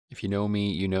If you know me,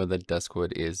 you know that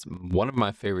Duskwood is one of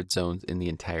my favorite zones in the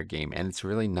entire game, and it's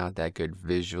really not that good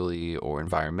visually or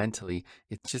environmentally.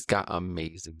 It's just got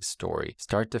amazing story.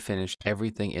 Start to finish,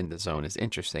 everything in the zone is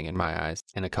interesting in my eyes,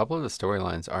 and a couple of the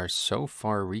storylines are so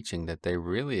far-reaching that they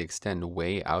really extend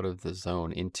way out of the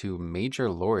zone into major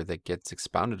lore that gets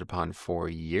expounded upon for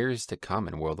years to come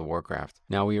in World of Warcraft.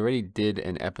 Now, we already did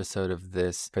an episode of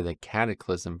this for the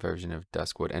Cataclysm version of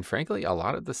Duskwood, and frankly, a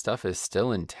lot of the stuff is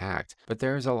still intact, but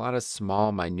there's a lot of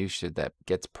small minutia that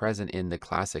gets present in the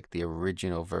classic, the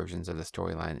original versions of the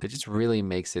storyline that just really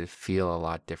makes it feel a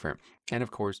lot different. And of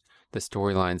course, the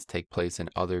storylines take place in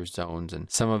other zones,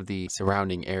 and some of the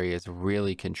surrounding areas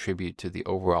really contribute to the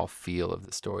overall feel of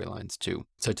the storylines too.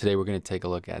 So today we're going to take a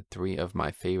look at 3 of my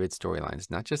favorite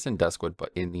storylines, not just in Duskwood, but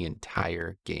in the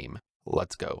entire game.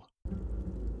 Let's go.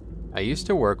 I used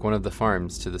to work one of the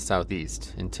farms to the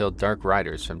southeast until dark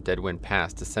riders from Deadwind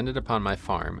Pass descended upon my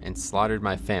farm and slaughtered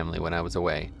my family when I was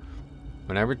away.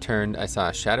 When I returned, I saw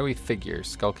a shadowy figure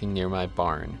skulking near my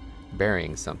barn,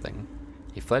 burying something.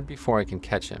 He fled before I could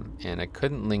catch him, and I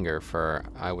couldn't linger for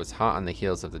I was hot on the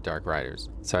heels of the dark riders,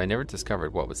 so I never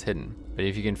discovered what was hidden. But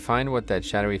if you can find what that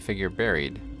shadowy figure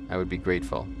buried, I would be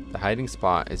grateful. The hiding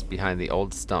spot is behind the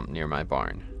old stump near my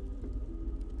barn.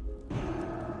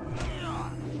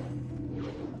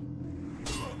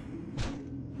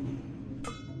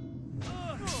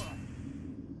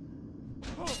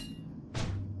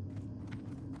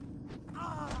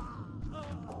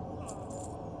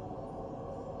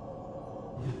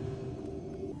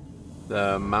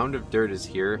 The mound of dirt is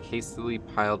here, hastily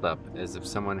piled up as if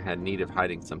someone had need of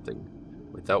hiding something,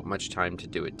 without much time to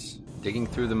do it. Digging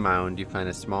through the mound, you find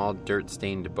a small,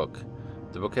 dirt-stained book.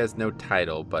 The book has no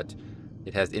title, but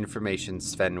it has information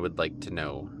Sven would like to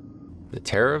know. The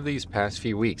terror of these past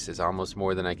few weeks is almost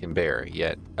more than I can bear,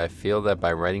 yet I feel that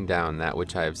by writing down that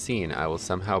which I have seen, I will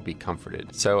somehow be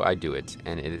comforted. So I do it,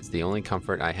 and it is the only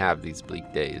comfort I have these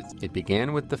bleak days. It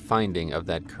began with the finding of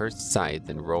that cursed scythe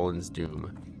in Roland's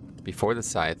Doom. Before the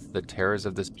scythe, the terrors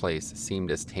of this place seemed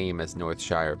as tame as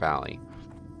Northshire Valley.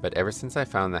 But ever since I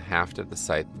found the haft of the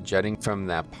scythe jutting from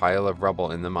that pile of rubble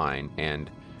in the mine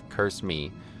and, curse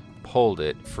me, pulled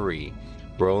it free,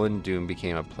 Roland Doom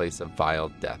became a place of vile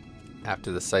death.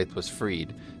 After the scythe was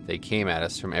freed, they came at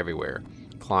us from everywhere,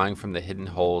 clawing from the hidden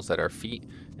holes at our feet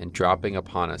and dropping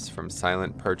upon us from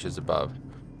silent perches above.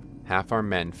 Half our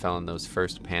men fell in those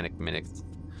first panic minutes.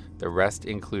 The rest,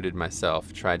 included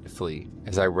myself, tried to flee.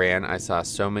 As I ran, I saw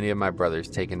so many of my brothers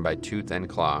taken by tooth and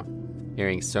claw,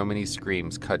 hearing so many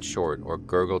screams cut short or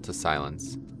gurgle to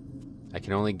silence. I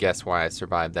can only guess why I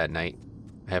survived that night.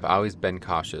 I have always been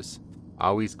cautious,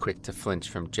 always quick to flinch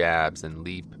from jabs and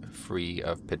leap free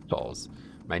of pitfalls.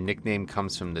 My nickname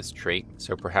comes from this trait,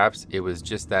 so perhaps it was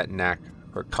just that knack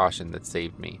for caution that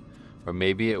saved me. Or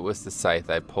maybe it was the scythe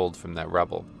I pulled from that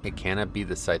rubble. It cannot be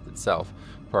the scythe itself,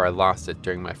 for I lost it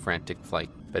during my frantic flight.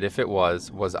 But if it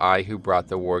was I who brought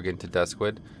the worgen to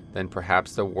Duskwood, then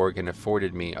perhaps the worgen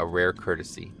afforded me a rare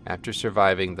courtesy. After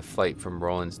surviving the flight from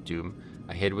Roland's Doom,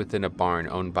 I hid within a barn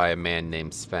owned by a man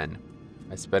named Sven.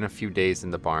 I spent a few days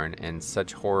in the barn, and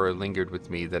such horror lingered with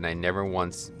me that I never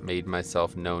once made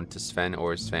myself known to Sven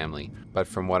or his family. But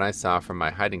from what I saw from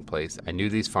my hiding place, I knew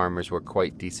these farmers were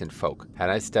quite decent folk. Had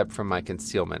I stepped from my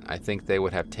concealment, I think they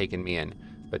would have taken me in,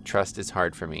 but trust is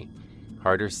hard for me.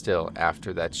 Harder still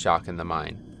after that shock in the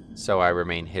mine. So I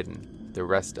remain hidden. The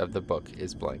rest of the book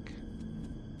is blank.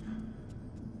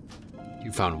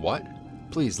 You found what?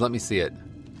 Please, let me see it.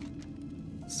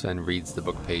 Sven reads the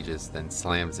book pages, then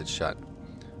slams it shut.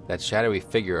 That shadowy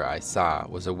figure I saw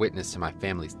was a witness to my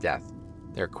family's death.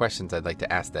 There are questions I'd like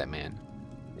to ask that man.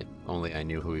 If only I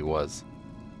knew who he was.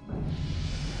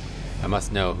 I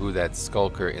must know who that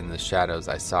skulker in the shadows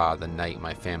I saw the night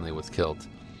my family was killed.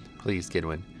 Please,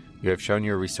 Gidwin, you have shown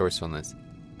your resourcefulness.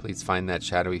 Please find that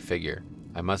shadowy figure.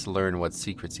 I must learn what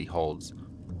secrets he holds.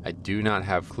 I do not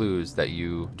have clues that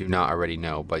you do not already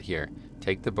know, but here,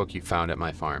 take the book you found at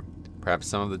my farm. Perhaps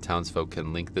some of the townsfolk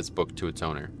can link this book to its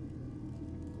owner.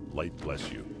 Light bless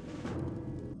you.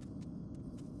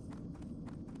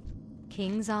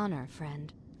 King's honor,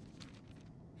 friend.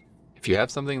 If you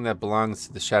have something that belongs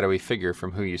to the shadowy figure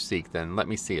from who you seek, then let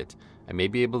me see it. I may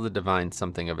be able to divine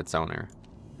something of its owner.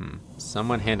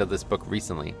 Someone handled this book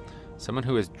recently. Someone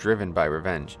who is driven by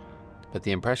revenge. But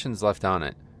the impressions left on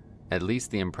it, at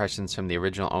least the impressions from the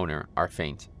original owner, are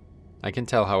faint. I can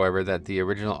tell, however, that the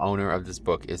original owner of this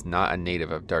book is not a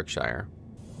native of Darkshire.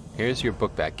 Here's your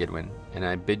book back, Gidwin, and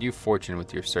I bid you fortune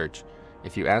with your search.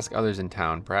 If you ask others in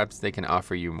town, perhaps they can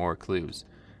offer you more clues.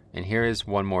 And here is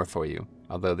one more for you.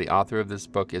 Although the author of this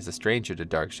book is a stranger to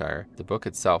Darkshire, the book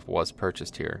itself was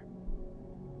purchased here.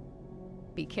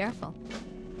 Be careful.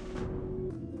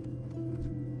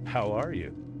 How are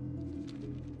you?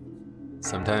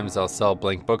 Sometimes I'll sell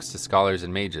blank books to scholars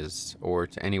and mages, or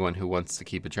to anyone who wants to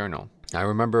keep a journal. I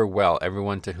remember well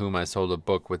everyone to whom I sold a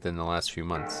book within the last few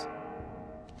months.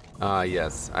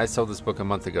 Yes, I sold this book a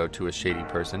month ago to a shady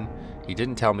person. He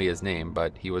didn't tell me his name,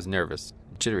 but he was nervous,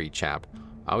 jittery chap,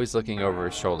 always looking over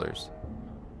his shoulders.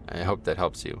 I hope that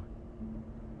helps you.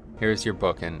 Here's your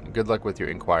book, and good luck with your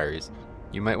inquiries.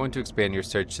 You might want to expand your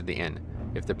search to the inn.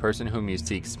 If the person whom you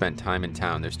seek spent time in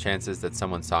town, there's chances that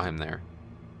someone saw him there.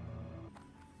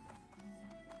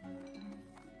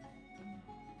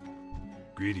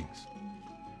 Greetings.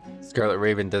 Scarlet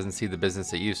Raven doesn't see the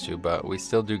business it used to, but we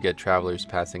still do get travelers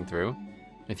passing through.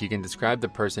 If you can describe the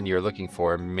person you're looking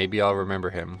for, maybe I'll remember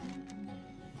him.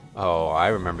 Oh, I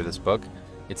remember this book.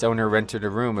 Its owner rented a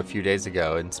room a few days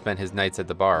ago and spent his nights at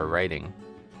the bar writing.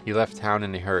 He left town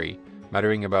in a hurry,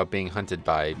 muttering about being hunted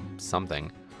by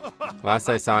something. Last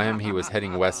I saw him, he was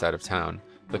heading west out of town,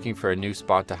 looking for a new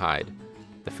spot to hide.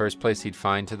 The first place he'd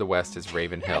find to the west is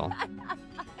Raven Hill.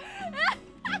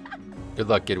 Good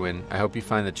luck, Gidwin. I hope you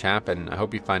find the chap, and I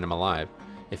hope you find him alive.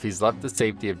 If he's left the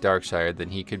safety of Darkshire, then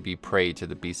he could be prey to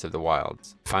the beasts of the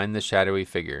wilds. Find the shadowy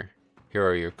figure. Here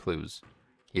are your clues.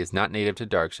 He is not native to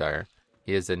Darkshire.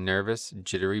 He is a nervous,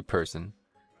 jittery person.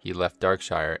 He left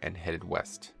Darkshire and headed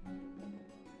west.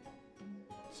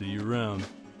 See you around.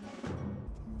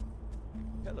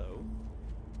 Hello.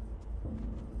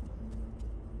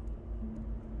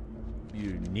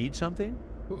 You need something?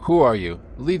 Who are you?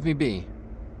 Leave me be.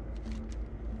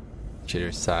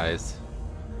 Jitter sighs.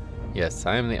 Yes,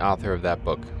 I am the author of that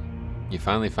book. You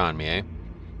finally found me, eh?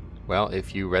 Well,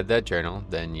 if you read that journal,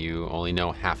 then you only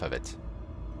know half of it.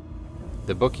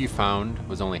 The book you found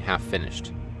was only half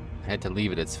finished. I had to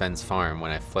leave it at Sven's farm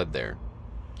when I fled there.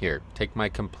 Here, take my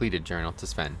completed journal to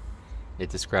Sven. It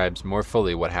describes more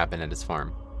fully what happened at his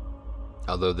farm.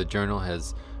 Although the journal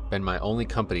has been my only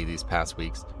company these past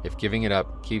weeks, if giving it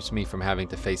up keeps me from having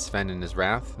to face Sven in his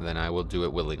wrath, then I will do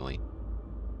it willingly.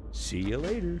 See you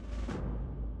later.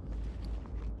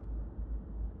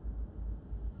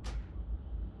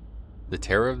 The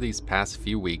terror of these past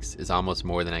few weeks is almost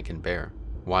more than I can bear.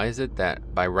 Why is it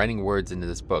that, by writing words into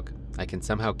this book, I can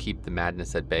somehow keep the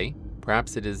madness at bay?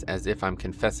 Perhaps it is as if I'm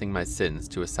confessing my sins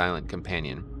to a silent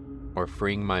companion, or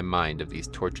freeing my mind of these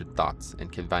tortured thoughts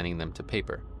and confining them to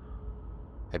paper.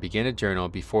 I began a journal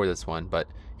before this one, but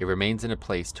it remains in a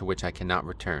place to which I cannot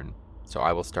return, so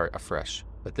I will start afresh.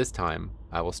 But this time,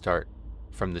 I will start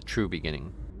from the true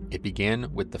beginning. It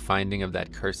began with the finding of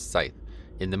that cursed scythe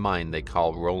in the mine they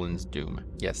call Roland's Doom.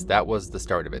 Yes, that was the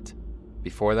start of it.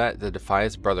 Before that, the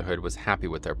Defias Brotherhood was happy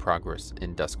with their progress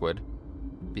in Duskwood.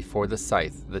 Before the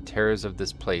scythe, the terrors of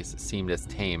this place seemed as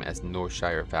tame as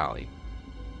Northshire Valley.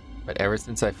 But ever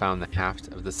since I found the haft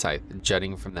of the scythe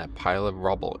jutting from that pile of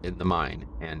rubble in the mine,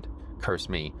 and, curse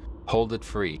me, pulled it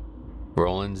free,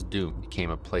 Roland's Doom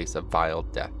became a place of vile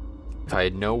death. If I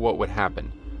had known what would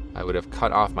happen, I would have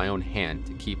cut off my own hand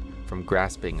to keep from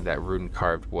grasping that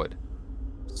rune-carved wood.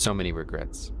 So many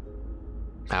regrets.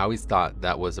 I always thought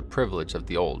that was a privilege of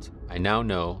the old. I now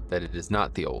know that it is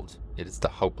not the old, it is the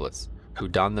hopeless, who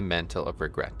don the mantle of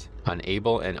regret,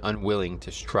 unable and unwilling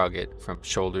to shrug it from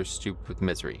shoulders stooped with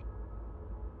misery.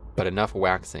 But enough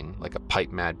waxing like a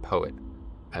pipe-mad poet.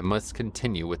 I must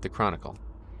continue with the chronicle.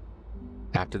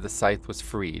 After the scythe was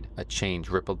freed, a change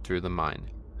rippled through the mine.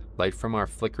 Light from our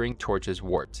flickering torches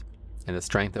warped, and the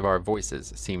strength of our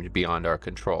voices seemed beyond our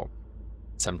control.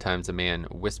 Sometimes a man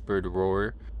whispered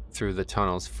roar through the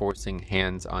tunnels, forcing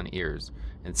hands on ears,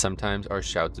 and sometimes our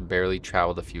shouts barely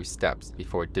traveled a few steps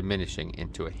before diminishing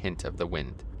into a hint of the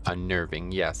wind.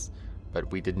 Unnerving, yes,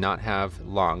 but we did not have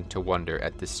long to wonder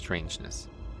at this strangeness.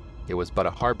 It was but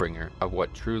a harbinger of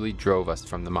what truly drove us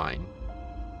from the mine,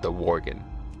 the Worgen.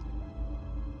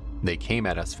 They came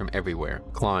at us from everywhere,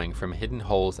 clawing from hidden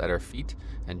holes at our feet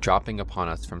and dropping upon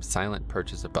us from silent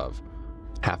perches above.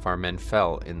 Half our men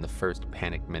fell in the first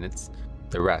panicked minutes.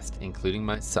 The rest, including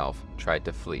myself, tried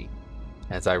to flee.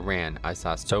 As I ran, I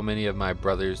saw so many of my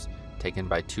brothers taken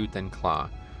by tooth and claw,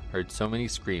 heard so many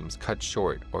screams cut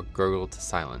short or gurgled to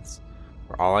silence.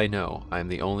 For all I know, I am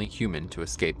the only human to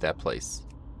escape that place.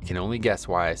 I can only guess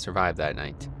why I survived that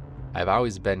night. I have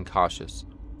always been cautious,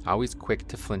 always quick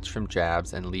to flinch from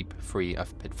jabs and leap free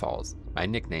of pitfalls. My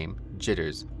nickname,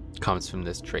 Jitters, comes from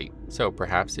this trait, so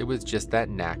perhaps it was just that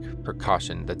knack for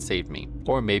caution that saved me,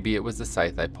 or maybe it was the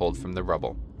scythe I pulled from the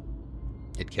rubble.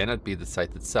 It cannot be the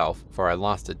scythe itself, for I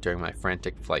lost it during my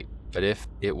frantic flight. But if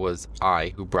it was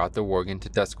I who brought the Worgen to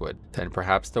Duskwood, then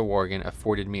perhaps the Worgen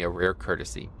afforded me a rare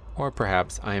courtesy, or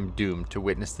perhaps I am doomed to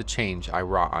witness the change I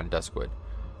wrought on Duskwood.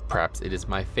 Perhaps it is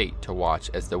my fate to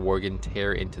watch as the Worgen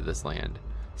tear into this land,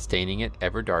 staining it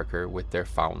ever darker with their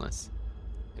foulness.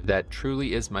 If that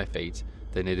truly is my fate,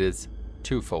 then it is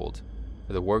twofold,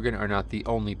 for the Worgen are not the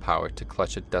only power to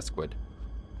clutch at Duskwood.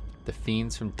 The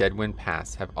fiends from Deadwind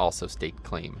Pass have also staked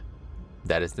claim.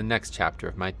 That is the next chapter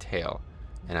of my tale,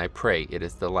 and I pray it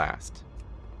is the last.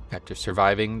 After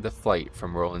surviving the flight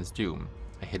from Roland's Doom,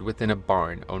 I hid within a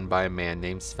barn owned by a man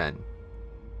named Sven.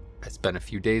 I spent a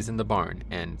few days in the barn,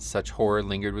 and such horror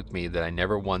lingered with me that I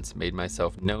never once made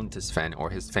myself known to Sven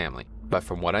or his family. But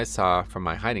from what I saw from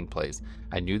my hiding place,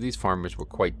 I knew these farmers were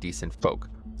quite decent folk.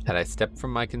 Had I stepped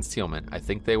from my concealment, I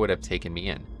think they would have taken me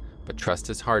in. But trust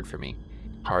is hard for me.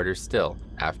 Harder still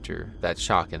after that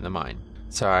shock in the mine.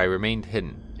 So I remained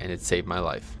hidden, and it saved my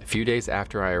life. A few days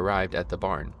after I arrived at the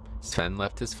barn, Sven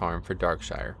left his farm for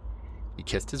Darkshire. He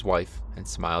kissed his wife and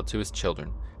smiled to his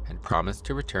children, and promised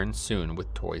to return soon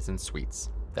with toys and sweets.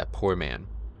 That poor man.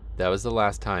 That was the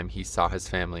last time he saw his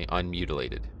family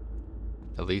unmutilated.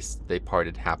 At least they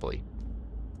parted happily.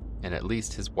 And at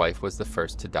least his wife was the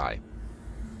first to die,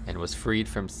 and was freed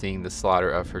from seeing the slaughter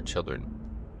of her children.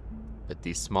 But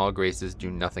these small graces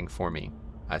do nothing for me.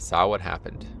 I saw what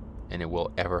happened, and it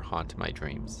will ever haunt my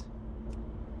dreams.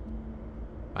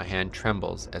 My hand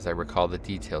trembles as I recall the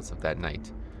details of that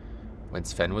night, when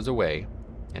Sven was away,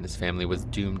 and his family was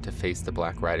doomed to face the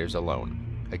Black Riders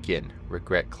alone. Again,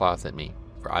 regret claws at me,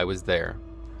 for I was there,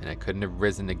 and I couldn't have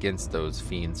risen against those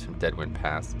fiends from Deadwind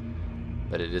Pass.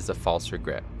 But it is a false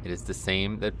regret. It is the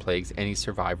same that plagues any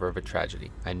survivor of a tragedy.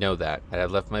 I know that, had I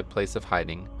left my place of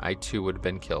hiding, I too would have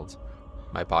been killed,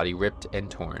 my body ripped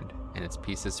and torn, and its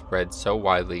pieces spread so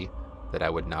widely that I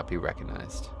would not be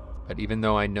recognized. But even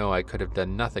though I know I could have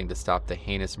done nothing to stop the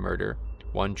heinous murder,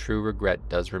 one true regret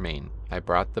does remain. I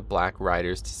brought the Black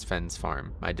Riders to Sven's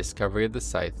farm. My discovery of the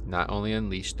scythe not only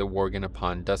unleashed the Worgen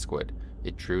upon Duskwood,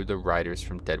 it drew the riders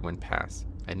from Deadwind Pass.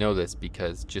 I know this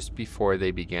because just before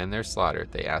they began their slaughter,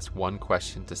 they asked one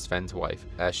question to Sven's wife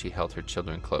as she held her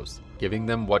children close, giving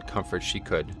them what comfort she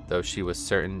could, though she was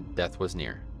certain death was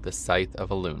near. "The scythe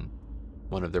of a loon,"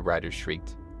 one of the riders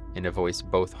shrieked, in a voice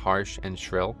both harsh and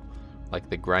shrill, like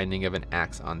the grinding of an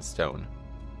axe on stone.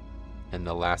 And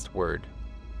the last word,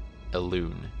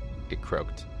 "Elune," it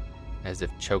croaked, as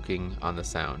if choking on the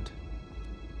sound.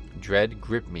 Dread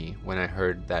gripped me when I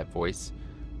heard that voice,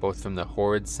 both from the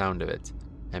horrid sound of it,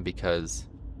 and because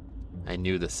I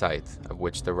knew the scythe of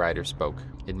which the rider spoke.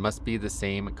 It must be the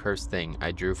same cursed thing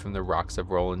I drew from the rocks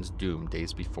of Roland's Doom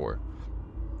days before.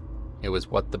 It was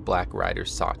what the Black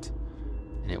Riders sought,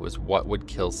 and it was what would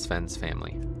kill Sven's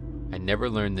family. I never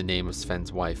learned the name of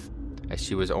Sven's wife, as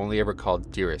she was only ever called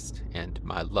Dearest and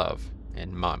My Love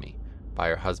and Mommy by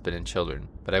her husband and children,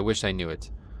 but I wish I knew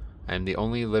it. I am the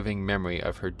only living memory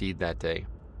of her deed that day,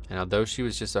 and although she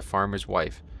was just a farmer's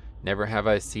wife, never have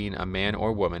I seen a man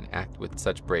or woman act with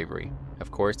such bravery.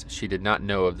 Of course, she did not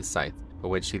know of the scythe, but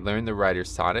when she learned the riders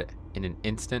sought it, in an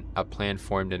instant a plan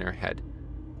formed in her head,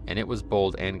 and it was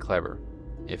bold and clever,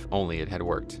 if only it had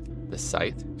worked. "The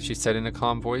scythe?" she said in a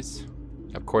calm voice.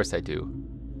 "Of course I do.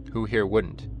 Who here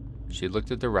wouldn't?" She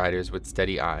looked at the riders with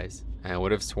steady eyes, and I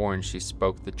would have sworn she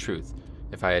spoke the truth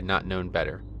if I had not known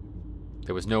better.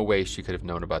 There was no way she could have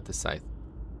known about the scythe.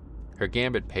 Her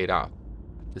gambit paid off.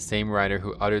 The same rider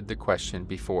who uttered the question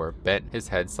before bent his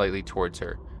head slightly towards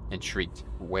her and shrieked,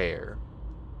 "Where?"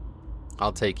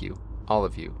 "I'll take you, all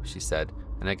of you," she said,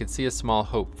 and I could see a small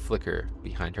hope flicker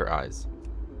behind her eyes.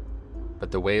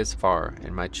 "But the way is far,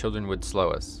 and my children would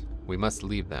slow us. We must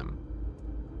leave them."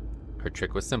 Her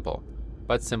trick was simple,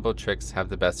 but simple tricks have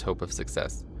the best hope of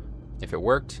success. If it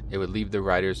worked, it would leave the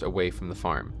riders away from the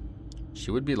farm. She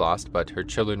would be lost, but her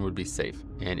children would be safe,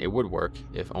 and it would work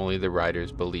if only the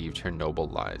riders believed her noble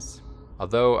lies.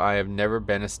 Although I have never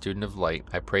been a student of light,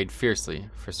 I prayed fiercely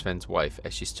for Sven's wife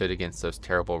as she stood against those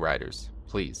terrible riders.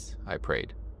 "Please," I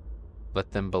prayed,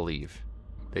 "let them believe."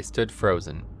 They stood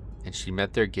frozen, and she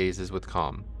met their gazes with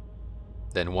calm.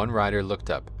 Then one rider looked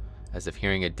up, as if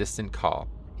hearing a distant call.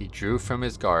 He drew from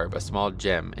his garb a small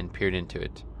gem and peered into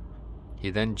it. He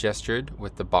then gestured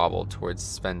with the bauble towards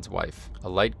Sven's wife. A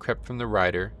light crept from the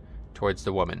rider towards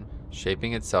the woman,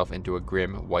 shaping itself into a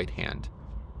grim white hand.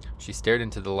 She stared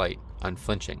into the light,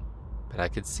 unflinching, but I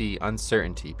could see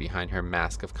uncertainty behind her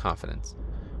mask of confidence.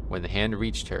 When the hand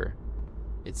reached her,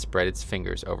 it spread its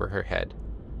fingers over her head,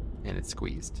 and it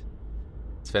squeezed.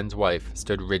 Sven's wife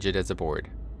stood rigid as a board,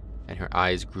 and her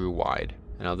eyes grew wide,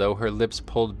 and although her lips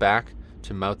pulled back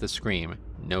to mouth a scream,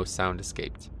 no sound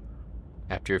escaped.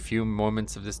 After a few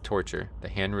moments of this torture, the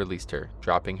hand released her,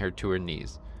 dropping her to her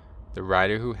knees. The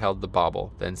rider who held the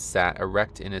bauble then sat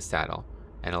erect in his saddle,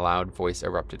 and a loud voice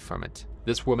erupted from it.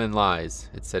 "This woman lies,"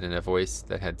 it said in a voice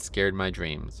that had scared my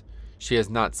dreams. "She has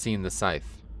not seen the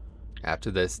scythe."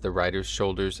 After this, the rider's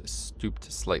shoulders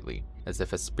stooped slightly, as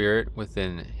if a spirit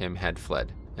within him had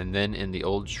fled, and then in the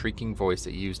old shrieking voice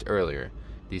it used earlier,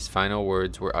 these final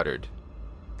words were uttered.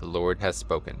 "The Lord has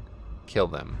spoken. Kill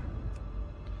them."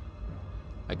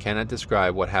 I cannot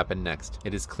describe what happened next.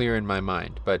 It is clear in my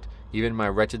mind, but even my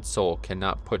wretched soul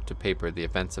cannot put to paper the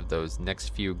events of those next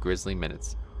few grisly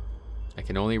minutes. I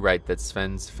can only write that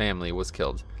Sven's family was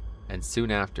killed, and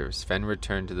soon after Sven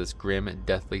returned to this grim,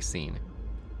 deathly scene.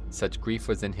 Such grief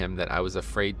was in him that I was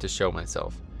afraid to show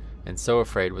myself, and so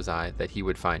afraid was I that he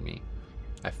would find me.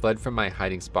 I fled from my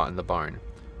hiding spot in the barn.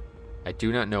 I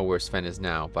do not know where Sven is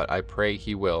now, but I pray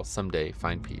he will someday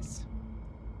find peace.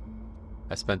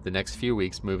 I spent the next few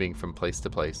weeks moving from place to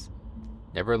place,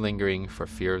 never lingering for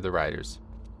fear of the riders.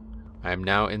 I am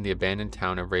now in the abandoned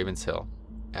town of Ravenshill,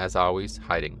 as always,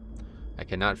 hiding. I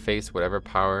cannot face whatever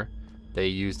power they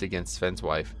used against Sven's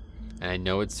wife, and I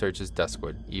know it searches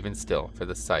Duskwood, even still, for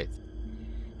the scythe.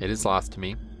 It is lost to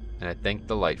me, and I thank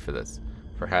the light for this,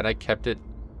 for had I kept it,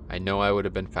 I know I would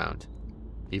have been found.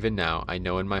 Even now, I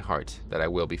know in my heart that I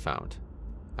will be found.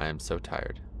 I am so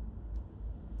tired.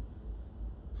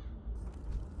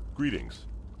 Greetings.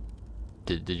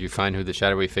 Did you find who the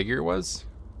shadowy figure was?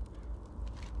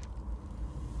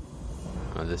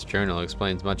 This journal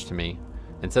explains much to me,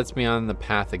 and sets me on the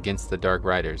path against the Dark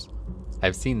Riders. I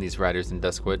have seen these riders in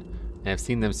Duskwood, and I have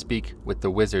seen them speak with the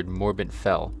wizard Morbent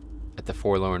Fel at the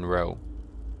Forlorn Row.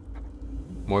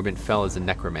 Morbent Fel is a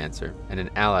necromancer, and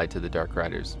an ally to the Dark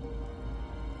Riders.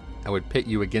 I would pit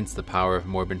you against the power of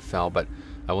Morbent Fel, but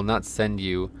I will not send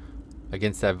you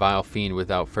against that vile fiend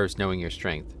without first knowing your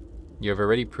strength. You have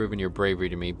already proven your bravery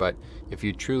to me, but if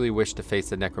you truly wish to face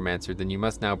the necromancer, then you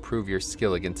must now prove your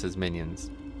skill against his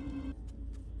minions.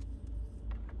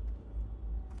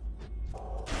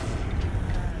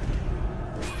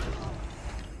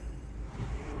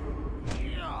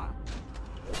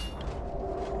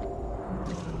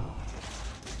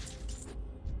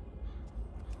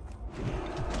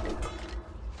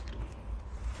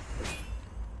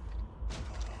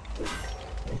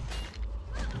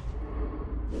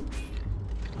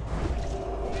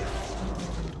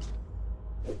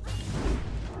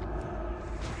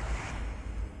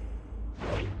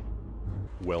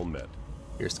 Well met.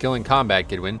 Your skill in combat,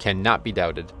 Gidwin, cannot be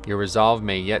doubted. Your resolve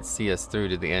may yet see us through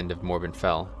to the end of Morbent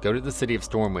Fel. Go to the city of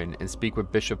Stormwind and speak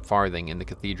with Bishop Farthing in the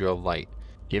Cathedral of Light.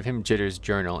 Give him Jitter's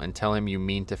journal and tell him you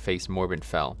mean to face Morbent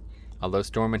Fel. Although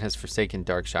Stormwind has forsaken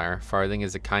Darkshire, Farthing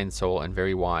is a kind soul and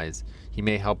very wise. He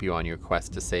may help you on your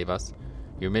quest to save us.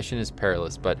 Your mission is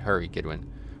perilous, but hurry, Gidwin.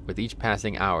 With each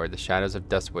passing hour, the shadows of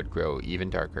Duskwood grow even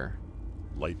darker.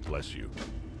 Light bless you.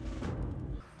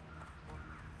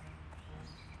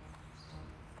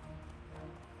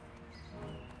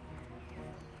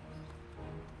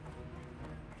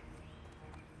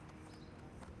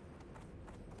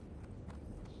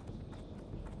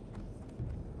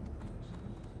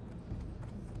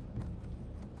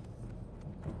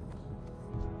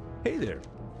 Hey there.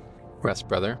 Rest,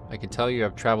 brother. I can tell you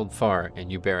have traveled far,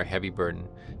 and you bear a heavy burden.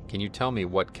 Can you tell me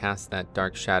what cast that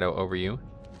dark shadow over you?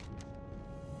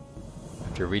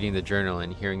 After reading the journal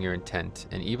and hearing your intent,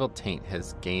 an evil taint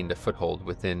has gained a foothold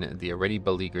within the already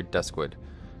beleaguered Duskwood.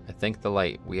 I thank the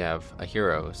light we have a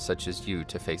hero such as you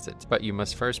to face it. But you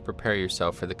must first prepare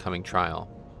yourself for the coming trial.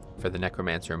 For the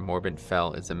necromancer Morbent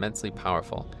Fel is immensely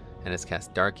powerful, and has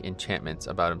cast dark enchantments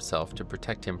about himself to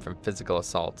protect him from physical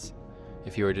assaults.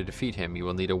 If you are to defeat him, you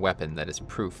will need a weapon that is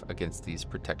proof against these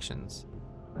protections.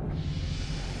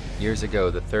 Years ago,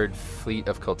 the Third Fleet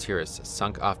of Kultiris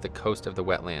sunk off the coast of the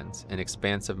wetlands, an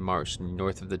expanse of marsh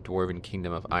north of the dwarven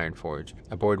kingdom of Ironforge.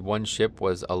 Aboard one ship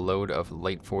was a load of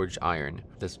light-forged iron.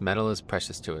 This metal is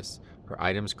precious to us, for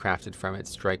items crafted from it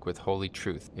strike with holy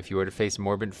truth. If you are to face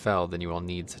Morbent Fel, then you will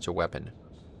need such a weapon.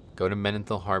 Go to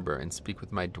Menenthal Harbor and speak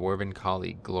with my dwarven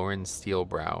colleague, Glorin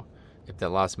Steelbrow. If that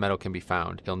lost metal can be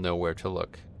found, he'll know where to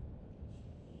look.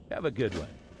 Have a good one.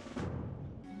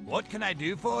 What can I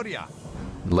do for you?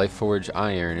 Light-forged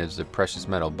iron is a precious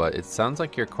metal, but it sounds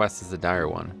like your quest is a dire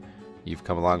one. You've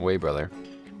come a long way, brother.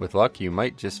 With luck, you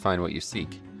might just find what you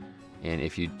seek. And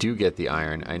if you do get the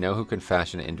iron, I know who can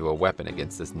fashion it into a weapon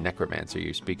against this necromancer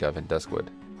you speak of in Duskwood.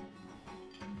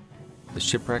 The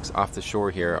shipwrecks off the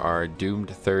shore here are a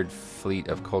doomed Third Fleet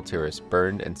of Kultiris,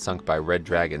 burned and sunk by red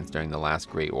dragons during the last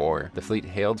Great War. The fleet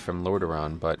hailed from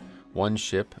Lordaeron, but one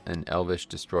ship, an elvish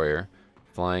destroyer,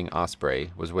 Flying Osprey,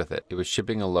 was with it. It was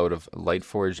shipping a load of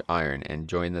light-forged iron and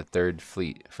joined the Third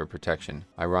Fleet for protection.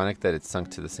 Ironic that it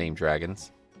sunk to the same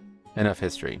dragons. Enough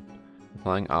history. The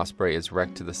Flying Osprey is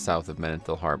wrecked to the south of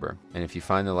Mistmantle Harbor, and if you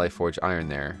find the Lightforge iron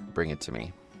there, bring it to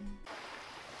me.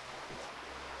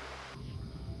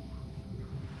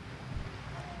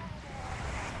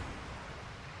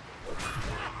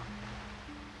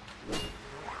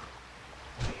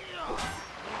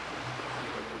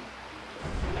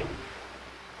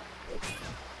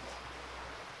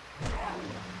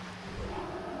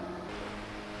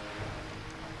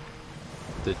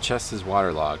 The chest is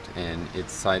waterlogged and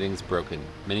its sidings broken.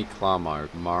 Many claw mar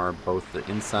both the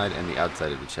inside and the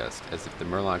outside of the chest, as if the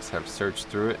Murlocs have searched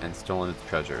through it and stolen its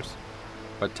treasures.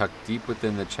 But tucked deep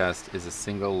within the chest is a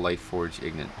single Lightforge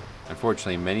ingot.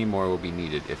 Unfortunately, many more will be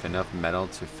needed if enough metal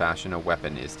to fashion a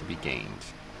weapon is to be gained.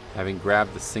 Having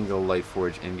grabbed the single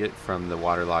Lightforge ingot from the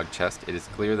waterlogged chest, it is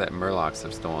clear that Murlocs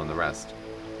have stolen the rest.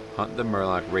 Hunt the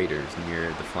Murloc raiders near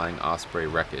the Flying Osprey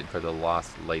wreckage for the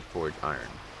lost Lightforge iron.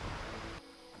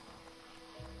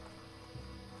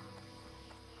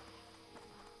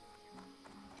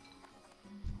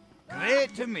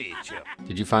 Great to meet you.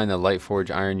 Did you find the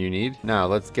Lightforge iron you need? Now,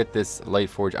 let's get this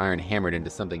Lightforge iron hammered into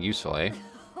something useful, eh?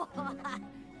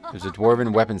 There's a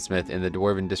dwarven weaponsmith in the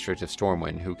dwarven district of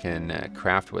Stormwind who can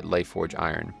craft with Lightforge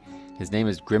iron. His name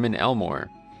is Grimmin Elmore.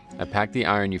 I packed the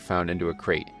iron you found into a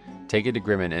crate. Take it to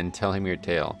Grimmin and tell him your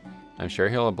tale. I'm sure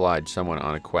he'll oblige someone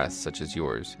on a quest such as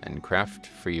yours, and craft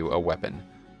for you a weapon.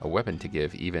 A weapon to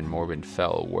give even Morbent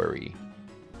Fel worry.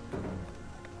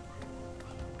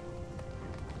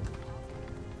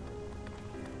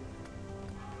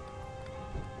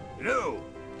 No.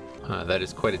 That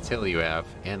is quite a tale you have,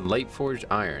 and Lightforged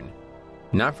iron.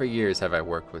 Not for years have I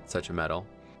worked with such a metal.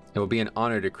 It will be an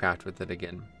honor to craft with it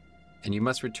again, and you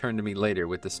must return to me later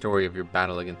with the story of your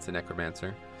battle against the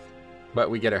Necromancer.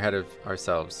 But we get ahead of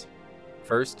ourselves.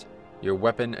 First, your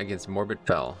weapon against Morbent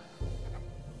Fel.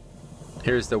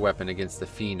 Here's the weapon against the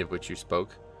fiend of which you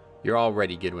spoke. You're all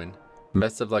ready, Gidwin.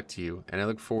 Best of luck to you, and I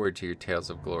look forward to your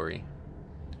tales of glory.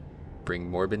 Bring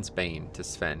Morbent's Bane to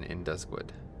Sven in Duskwood.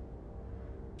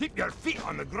 Keep your feet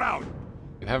on the ground.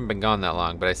 You haven't been gone that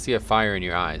long, but I see a fire in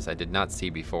your eyes I did not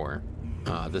see before.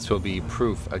 This will be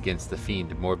proof against the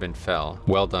fiend Morbent Fel.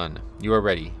 Well done. You are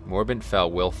ready. Morbent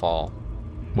Fel will fall.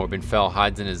 Morbent Fel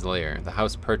hides in his lair, the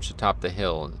house perched atop the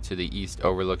hill to the east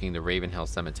overlooking the Ravenhill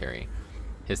Cemetery.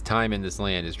 His time in this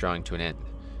land is drawing to an end.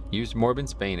 Use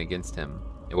Morbent's Bane against him.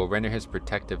 It will render his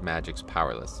protective magics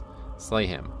powerless. Slay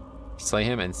him. Slay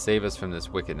him and save us from this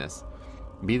wickedness.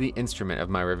 Be the instrument of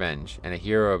my revenge, and a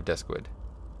hero of Duskwood.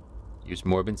 Use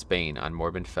Morbent's Bane on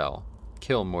Morbent Fel.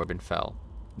 Kill Morbent Fel.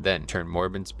 Then turn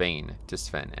Morbent's Bane to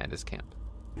Sven at his camp.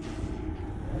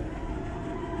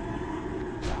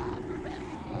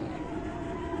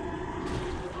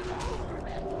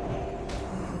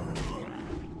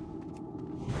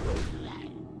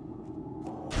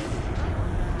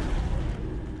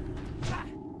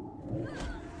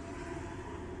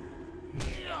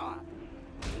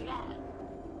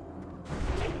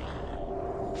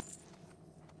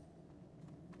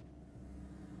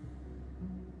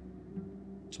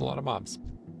 It's a lot of mobs.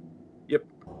 Yep.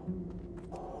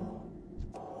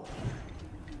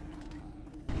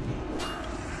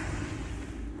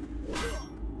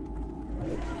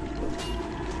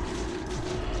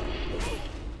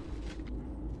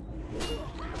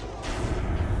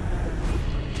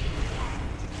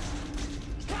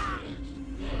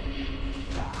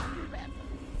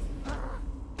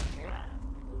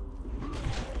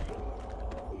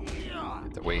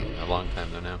 Have to wait a long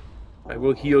time though now. I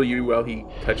will heal you while he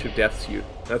Touch of Deaths you.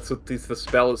 That's what the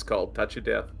spell is called, Touch of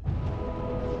Death.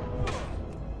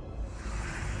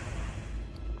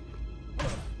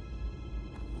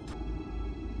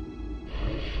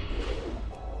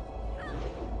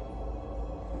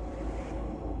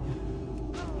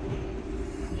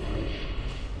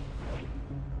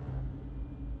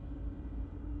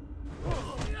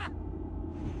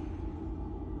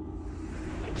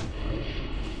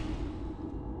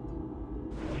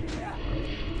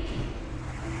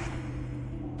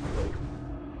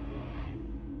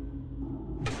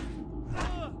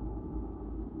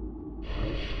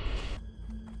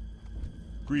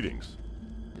 Greetings.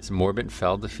 Is Morbent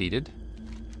Fel defeated?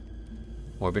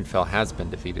 Morbent Fel has been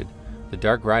defeated. The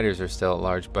Dark Riders are still at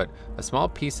large, but a small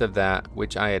piece of that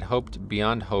which I had hoped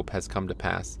beyond hope has come to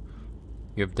pass.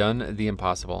 You have done the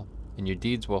impossible, and your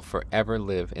deeds will forever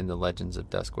live in the legends of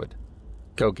Duskwood.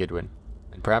 Go, Gidwin,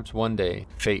 and perhaps one day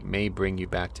fate may bring you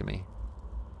back to me.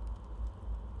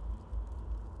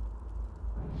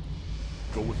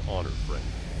 Go with honor, friend.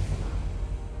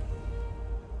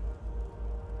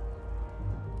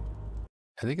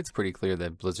 I think it's pretty clear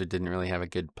that Blizzard didn't really have a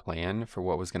good plan for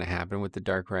what was going to happen with the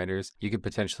Dark Riders. You could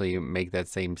potentially make that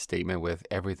same statement with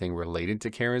everything related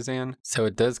to Karazhan. So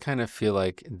it does kind of feel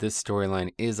like this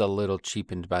storyline is a little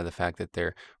cheapened by the fact that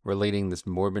they're relating this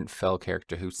Morbent Fel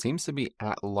character who seems to be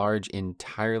at large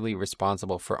entirely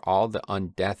responsible for all the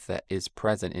undeath that is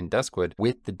present in Duskwood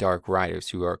with the Dark Riders,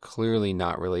 who are clearly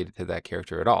not related to that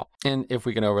character at all. And if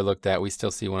we can overlook that, we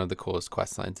still see one of the coolest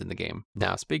questlines in the game.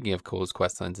 Now, speaking of coolest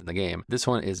questlines in the game, this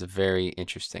one is very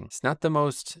interesting. It's not the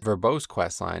most verbose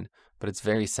questline, but it's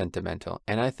very sentimental.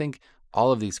 And I think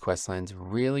all of these questlines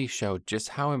really show just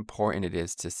how important it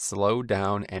is to slow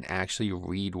down and actually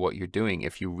read what you're doing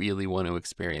if you really want to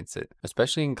experience it.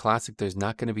 Especially in Classic, there's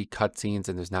not going to be cutscenes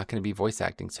and there's not going to be voice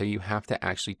acting, so you have to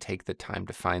actually take the time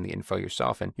to find the info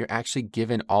yourself, and you're actually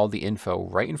given all the info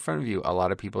right in front of you. A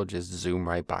lot of people just zoom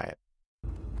right by it.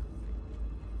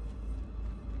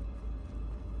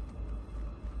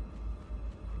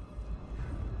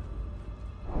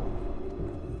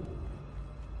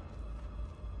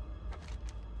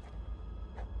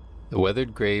 The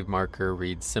weathered grave marker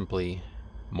reads simply,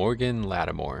 Morgan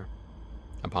Lattimore.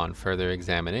 Upon further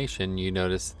examination, you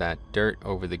notice that dirt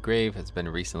over the grave has been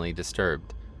recently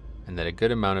disturbed, and that a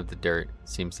good amount of the dirt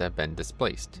seems to have been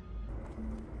displaced.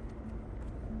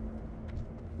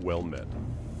 Well met.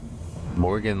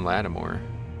 Morgan Lattimore.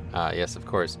 Ah, yes, of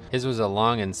course. His was a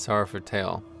long and sorrowful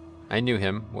tale. I knew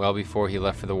him well before he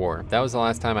left for the war. That was the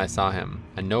last time I saw him.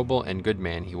 A noble and good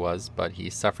man he was, but he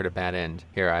suffered a bad end.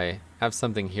 Here, I have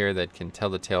something here that can tell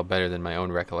the tale better than my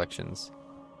own recollections.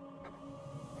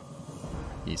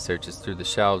 He searches through the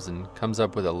shelves and comes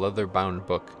up with a leather-bound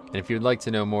book. And if you'd like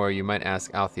to know more, you might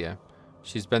ask Althea.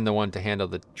 She's been the one to handle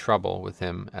the trouble with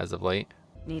him as of late.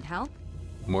 Need help?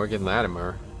 Morgan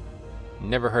Lattimore.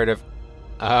 Never heard of...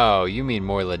 Oh, you mean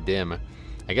Morladim.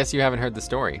 I guess you haven't heard the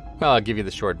story. Well, I'll give you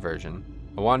the short version.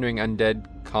 A wandering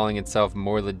undead calling itself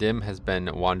Morladim has been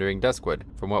wandering Duskwood.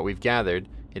 From what we've gathered,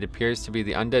 it appears to be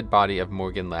the undead body of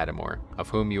Morgan Lattimore, of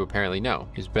whom you apparently know,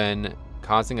 who's been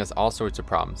causing us all sorts of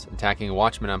problems, attacking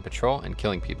watchmen on patrol and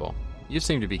killing people. You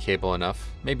seem to be capable enough.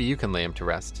 Maybe you can lay him to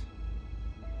rest.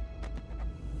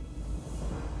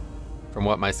 From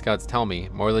what my scouts tell me,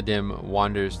 Morladim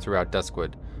wanders throughout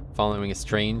Duskwood, following a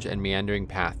strange and meandering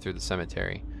path through the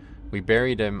cemetery. We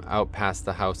buried him out past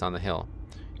the house on the hill.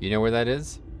 You know where that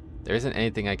is? There isn't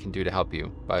anything I can do to help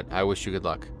you, but I wish you good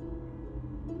luck.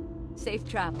 Safe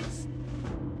travels.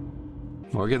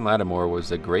 Morgan Lattimore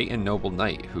was a great and noble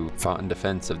knight who fought in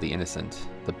defense of the innocent,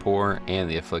 the poor, and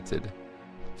the afflicted.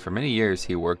 For many years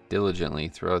he worked diligently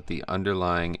throughout the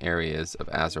underlying areas of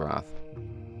Azeroth,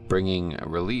 bringing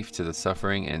relief to the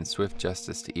suffering and swift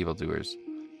justice to evildoers.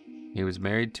 He was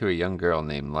married to a young girl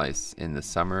named Lyse in the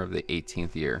summer of the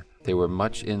 18th year. They were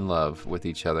much in love with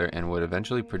each other and would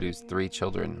eventually produce 3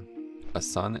 children, a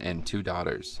son and 2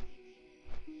 daughters.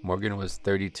 Morgan was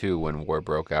 32 when war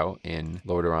broke out in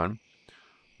Lordaeron.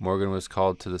 Morgan was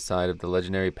called to the side of the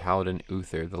legendary paladin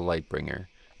Uther the Lightbringer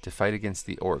to fight against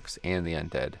the orcs and the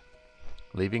undead.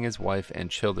 Leaving his wife and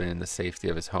children in the safety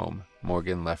of his home,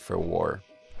 Morgan left for war.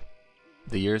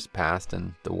 The years passed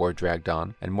and the war dragged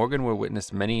on, and Morgan would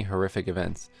witness many horrific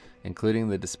events, including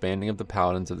the disbanding of the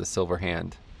Paladins of the Silver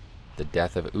Hand, the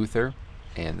death of Uther,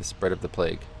 and the spread of the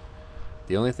plague.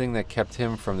 The only thing that kept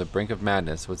him from the brink of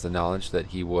madness was the knowledge that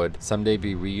he would someday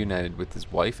be reunited with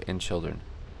his wife and children.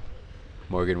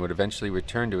 Morgan would eventually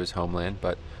return to his homeland,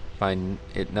 but find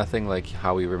it nothing like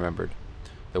how he remembered.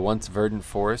 The once verdant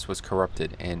forest was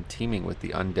corrupted and teeming with the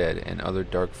undead and other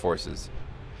dark forces.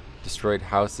 Destroyed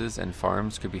houses and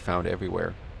farms could be found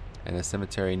everywhere, and the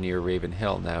cemetery near Raven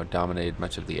Hill now dominated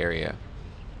much of the area.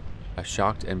 A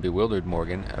shocked and bewildered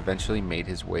Morgan eventually made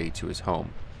his way to his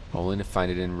home, only to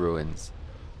find it in ruins.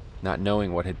 Not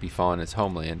knowing what had befallen his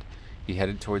homeland, he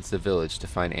headed towards the village to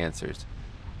find answers,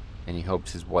 and he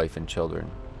hoped his wife and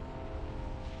children.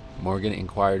 Morgan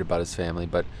inquired about his family,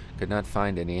 but could not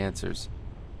find any answers.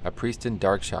 A priest in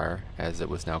Darkshire, as it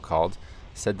was now called,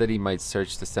 said that he might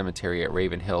search the cemetery at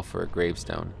Raven Hill for a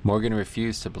gravestone. Morgan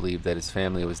refused to believe that his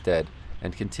family was dead,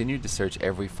 and continued to search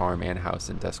every farm and house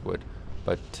in Duskwood,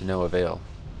 but to no avail.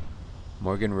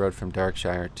 Morgan rode from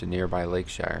Darkshire to nearby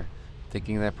Lakeshire,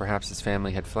 thinking that perhaps his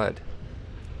family had fled.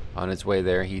 On his way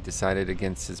there, he decided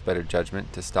against his better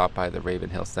judgment to stop by the Raven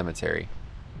Hill Cemetery.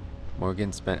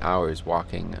 Morgan spent hours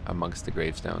walking amongst the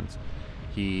gravestones.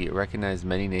 He recognized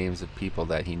many names of people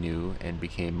that he knew and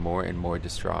became more and more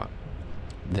distraught.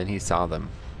 Then he saw them,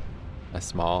 a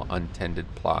small,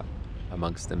 untended plot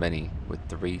amongst the many with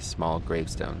 3 small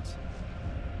gravestones.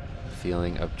 A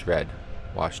feeling of dread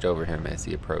washed over him as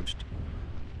he approached.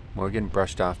 Morgan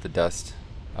brushed off the dust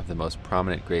of the most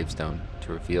prominent gravestone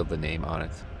to reveal the name on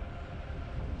it.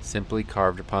 Simply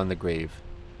carved upon the grave,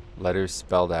 letters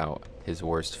spelled out his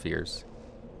worst fears.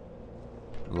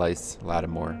 Lys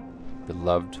Lattimore,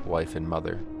 beloved wife and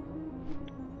mother.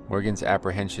 Morgan's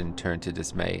apprehension turned to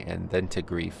dismay and then to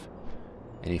grief,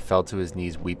 and he fell to his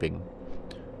knees weeping.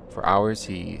 For hours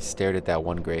he stared at that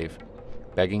one grave,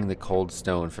 begging the cold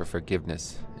stone for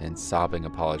forgiveness and sobbing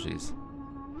apologies.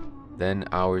 Then,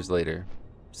 hours later,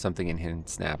 something in him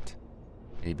snapped,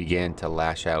 and he began to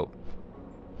lash out.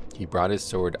 He brought his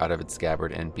sword out of its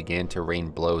scabbard and began to rain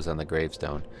blows on the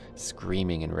gravestone,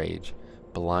 screaming in rage,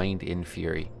 blind in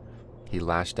fury. He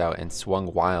lashed out and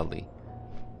swung wildly,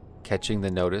 catching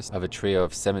the notice of a trio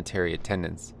of cemetery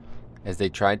attendants. As they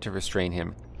tried to restrain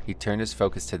him, he turned his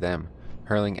focus to them,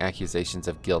 hurling accusations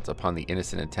of guilt upon the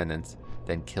innocent attendants,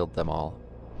 then killed them all.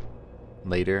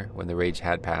 Later, when the rage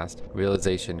had passed,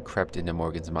 realization crept into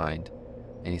Morgan's mind,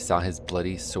 and he saw his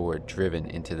bloody sword driven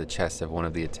into the chest of one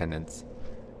of the attendants.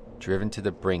 Driven to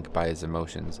the brink by his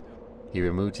emotions, he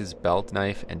removed his belt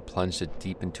knife and plunged it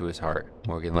deep into his heart.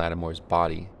 Morgan Lattimore's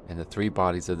body and the 3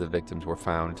 bodies of the victims were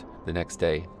found the next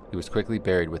day. He was quickly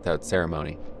buried without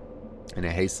ceremony in a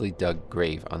hastily dug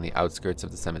grave on the outskirts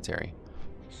of the cemetery.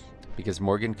 Because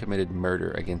Morgan committed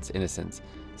murder against innocents,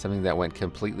 something that went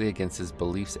completely against his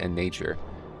beliefs and nature,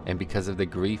 and because of the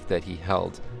grief that he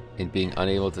held in being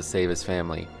unable to save his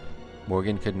family,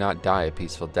 Morgan could not die a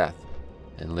peaceful death,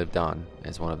 and lived on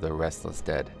as one of the restless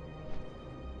dead.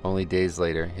 Only days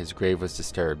later, his grave was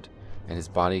disturbed, and his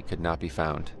body could not be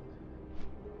found.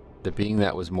 The being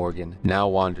that was Morgan now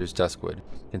wanders Duskwood,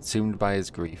 consumed by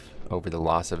his grief over the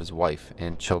loss of his wife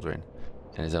and children,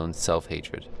 and his own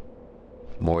self-hatred.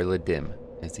 Morladim,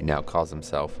 as he now calls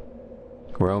himself,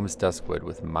 roams Duskwood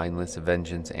with mindless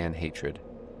vengeance and hatred,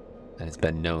 and has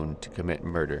been known to commit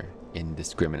murder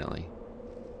indiscriminately.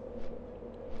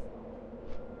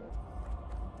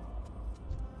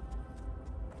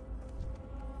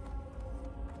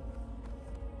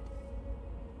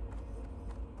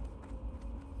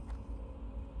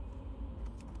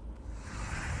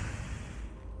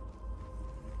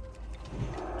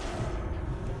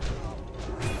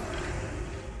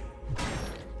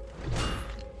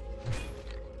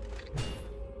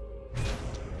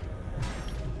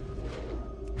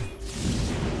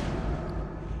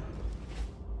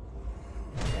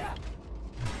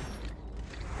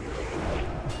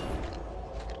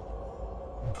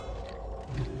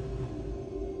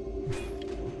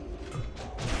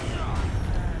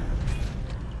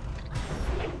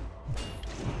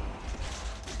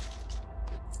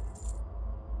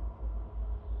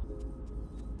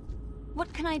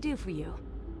 What can I do for you?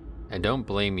 I don't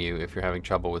blame you if you're having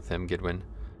trouble with him, Gidwin.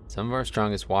 Some of our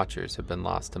strongest watchers have been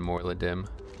lost to Morladim.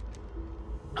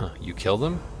 You killed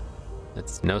him?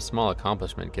 That's no small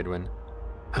accomplishment, Gidwin.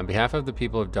 On behalf of the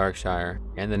people of Darkshire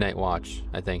and the Night Watch,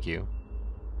 I thank you.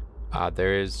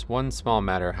 There is one small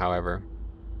matter, however.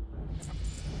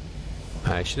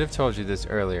 I should have told you this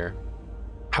earlier.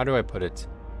 How do I put it?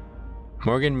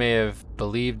 Morgan may have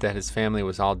believed that his family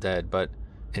was all dead, but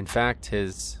in fact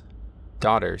his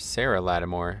daughter, Sarah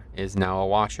Lattimore, is now a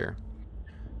watcher.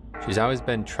 She's always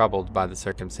been troubled by the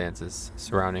circumstances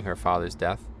surrounding her father's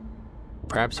death.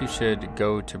 Perhaps you should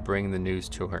go to bring the news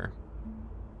to her.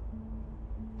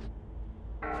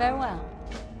 Farewell.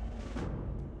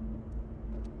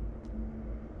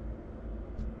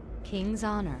 King's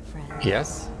honor, friend.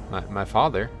 Yes, my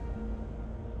father.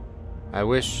 I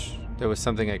wish there was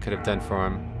something I could have done for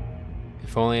him.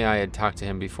 If only I had talked to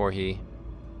him before he...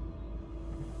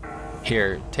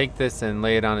 Here, take this and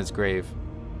lay it on his grave.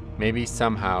 Maybe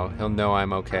somehow he'll know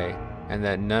I'm okay, and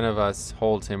that none of us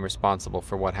hold him responsible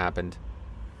for what happened.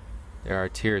 There are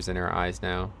tears in her eyes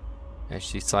now, as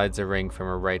she slides a ring from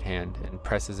her right hand and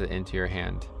presses it into your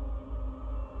hand.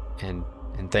 And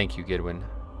thank you, Gidwin.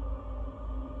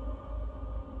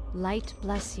 Light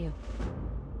bless you.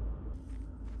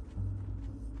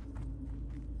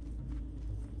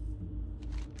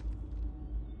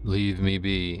 Leave me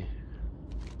be.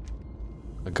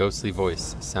 A ghostly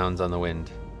voice sounds on the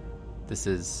wind. This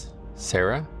is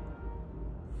Sarah?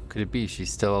 Could it be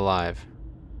she's still alive?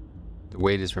 The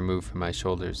weight is removed from my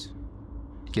shoulders.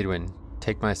 Gidwin,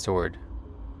 take my sword.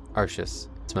 Arceus,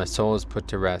 as my soul is put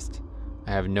to rest,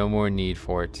 I have no more need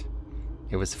for it.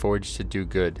 It was forged to do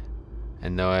good,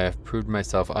 and though I have proved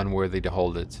myself unworthy to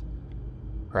hold it,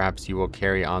 perhaps you will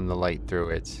carry on the light through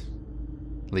it.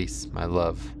 Lys, my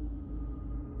love.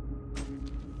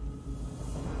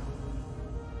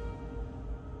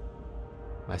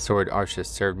 My sword Arceus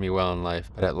served me well in life,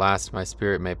 but at last my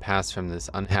spirit may pass from this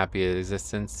unhappy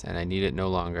existence, and I need it no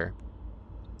longer.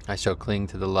 I shall cling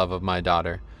to the love of my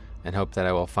daughter and hope that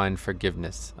I will find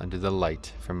forgiveness under the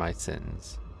light for my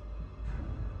sins.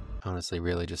 Honestly,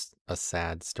 really just a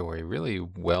sad story, really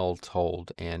well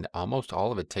told, and almost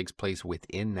all of it takes place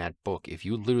within that book. If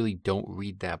you literally don't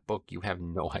read that book, you have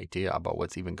no idea about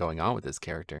what's even going on with this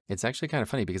character. It's actually kind of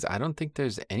funny because I don't think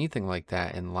there's anything like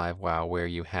that in Live WoW where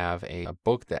you have a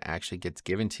book that actually gets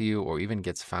given to you or even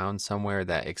gets found somewhere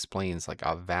that explains like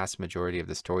a vast majority of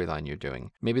the storyline you're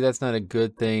doing. Maybe that's not a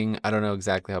good thing. I don't know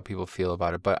exactly how people feel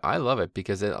about it, but I love it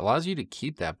because it allows you to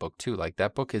keep that book too. Like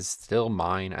that book is still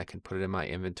mine. I can put it in my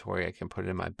inventory. I can put it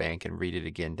in my bank and read it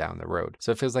again down the road.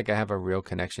 So it feels like I have a real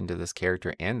connection to this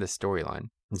character and this storyline.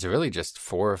 It's really just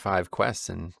 4 or 5 quests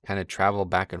and kind of travel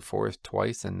back and forth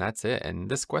twice, and that's it. And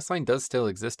this questline does still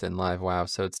exist in Live WoW,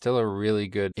 so it's still a really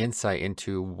good insight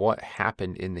into what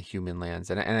happened in the human lands.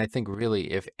 And I think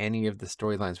really, if any of the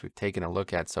storylines we've taken a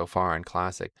look at so far in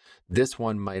Classic, this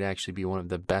one might actually be one of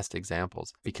the best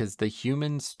examples, because the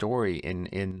human story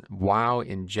in WoW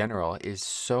in general is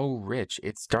so rich.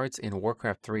 It starts in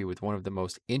Warcraft 3 with one of the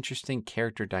most interesting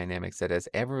character dynamics that has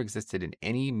ever existed in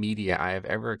any media I have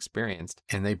ever experienced.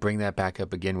 And they bring that back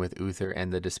up again with Uther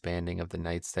and the disbanding of the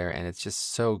Knights there. And it's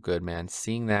just so good, man.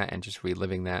 Seeing that and just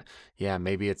reliving that. Yeah,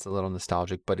 maybe it's a little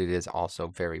nostalgic, but it is also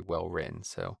very well written.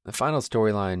 So the final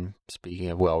storyline,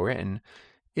 speaking of well written,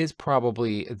 is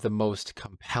probably the most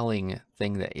compelling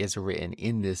thing that is written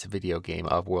in this video game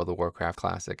of World of Warcraft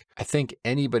Classic. I think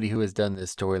anybody who has done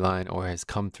this storyline or has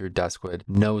come through Duskwood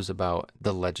knows about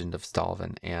the legend of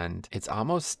Stalvan, and it's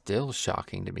almost still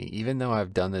shocking to me. Even though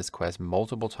I've done this quest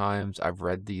multiple times, I've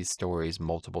read these stories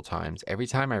multiple times, every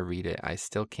time I read it, I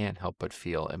still can't help but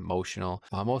feel emotional,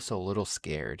 almost a little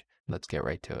scared. Let's get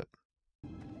right to it.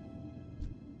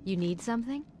 You need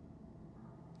something?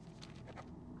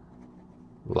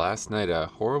 Last night, a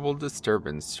horrible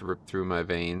disturbance ripped through my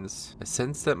veins. I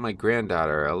sensed that my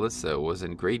granddaughter, Alyssa, was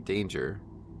in great danger.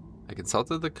 I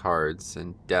consulted the cards,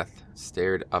 and death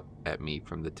stared up at me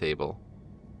from the table.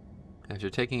 After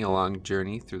taking a long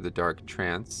journey through the dark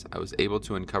trance, I was able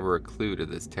to uncover a clue to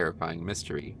this terrifying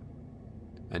mystery.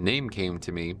 A name came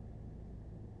to me,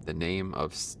 the name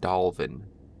of Stalvan.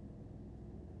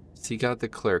 Seek out the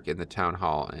clerk in the town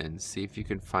hall and see if you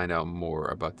can find out more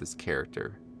about this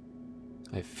character.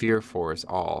 I fear for us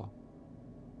all.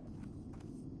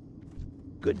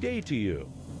 Good day to you.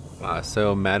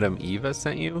 So Madam Eva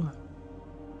sent you?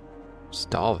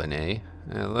 Stalvan, eh?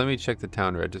 Let me check the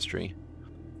town registry.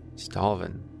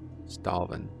 Stalvan.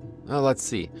 Oh, let's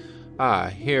see.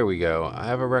 Here we go. I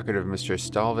have a record of Mr.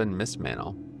 Stalvan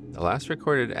Mistmantle. The last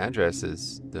recorded address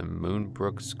is the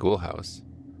Moonbrook Schoolhouse.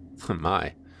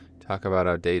 My, talk about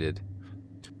outdated.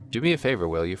 Do me a favor,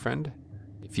 will you, friend?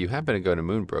 If you happen to go to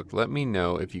Moonbrook, let me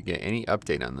know if you get any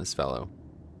update on this fellow.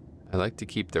 I like to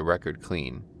keep the record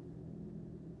clean.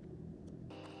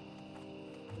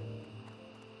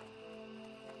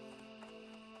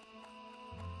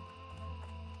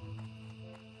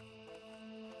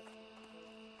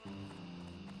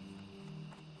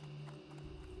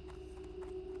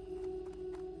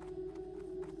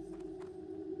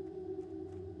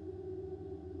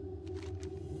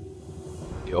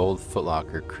 The old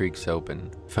footlocker creaks open.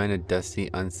 Find a dusty,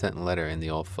 unsent letter in the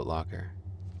old footlocker.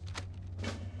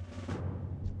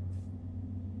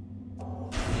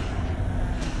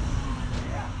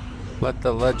 Let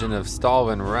the legend of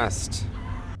Stalvan rest.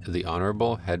 To the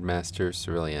Honorable Headmaster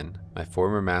Cerulean, my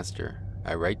former master,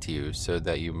 I write to you so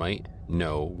that you might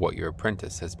know what your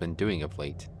apprentice has been doing of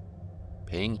late.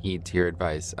 Paying heed to your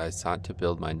advice, I sought to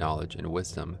build my knowledge and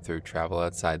wisdom through travel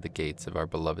outside the gates of our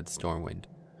beloved Stormwind.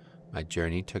 My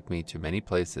journey took me to many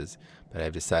places, but I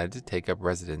have decided to take up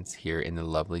residence here in the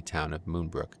lovely town of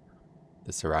Moonbrook.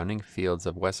 The surrounding fields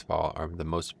of Westfall are the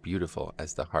most beautiful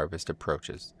as the harvest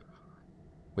approaches.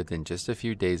 Within just a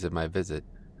few days of my visit,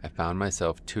 I found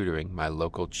myself tutoring my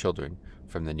local children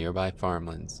from the nearby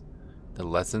farmlands. The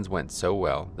lessons went so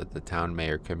well that the town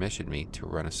mayor commissioned me to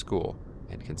run a school,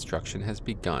 and construction has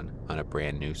begun on a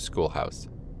brand new schoolhouse.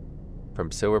 From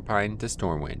Silverpine to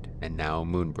Stormwind, and now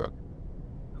Moonbrook.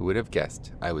 Who would have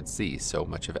guessed I would see so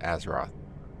much of Azeroth?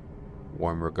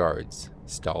 Warm regards,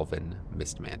 Stalvan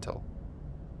Mistmantle.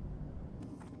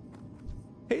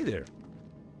 Hey there.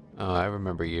 Oh, I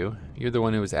remember you. You're the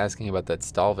one who was asking about that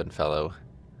Stalvan fellow.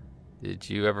 Did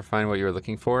you ever find what you were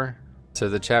looking for? So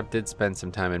the chap did spend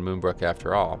some time in Moonbrook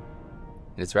after all.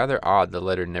 And it's rather odd the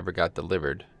letter never got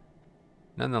delivered.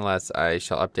 Nonetheless, I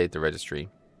shall update the registry.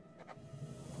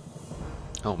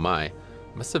 Oh my,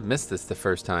 must have missed this the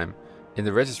first time. In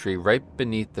the registry, right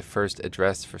beneath the first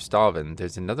address for Stalvan,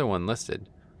 there's another one listed,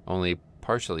 only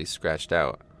partially scratched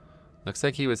out. Looks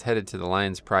like he was headed to the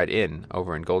Lion's Pride Inn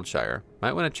over in Goldshire.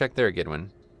 Might want to check there, Gidwin.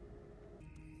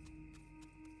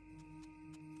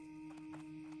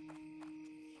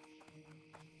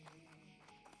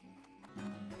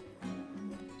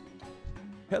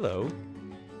 Hello.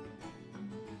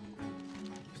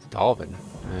 Stalvan.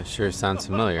 Sure sounds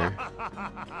familiar.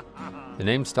 The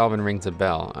name Stalvan rings a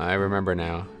bell. I remember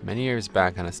now. Many years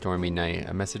back on a stormy night,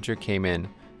 a messenger came in,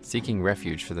 seeking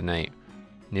refuge for the night.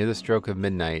 Near the stroke of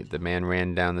midnight, the man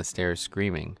ran down the stairs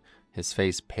screaming, his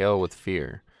face pale with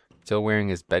fear. Still wearing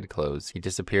his bedclothes, he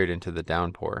disappeared into the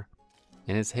downpour.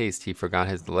 In his haste, he forgot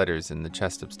his letters in the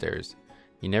chest upstairs.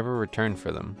 He never returned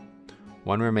for them.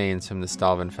 One remains from the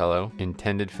Stalvan fellow,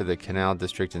 intended for the Canal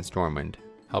District in Stormwind.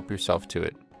 Help yourself to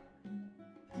it.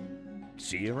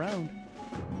 See you around.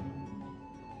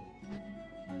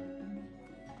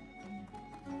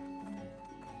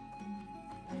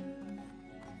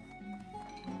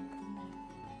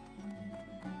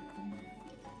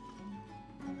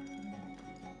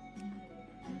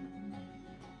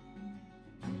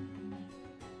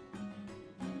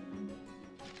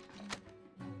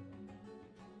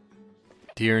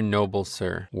 Dear noble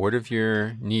sir, word of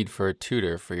your need for a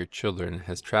tutor for your children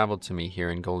has traveled to me here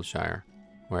in Goldshire,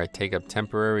 where I take up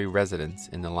temporary residence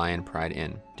in the Lion Pride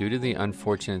Inn. Due to the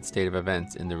unfortunate state of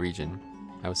events in the region,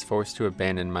 I was forced to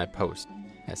abandon my post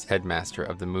as headmaster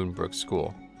of the Moonbrook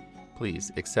School.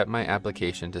 Please accept my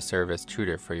application to serve as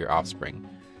tutor for your offspring.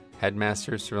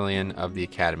 Headmaster Cerulean of the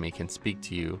Academy can speak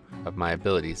to you of my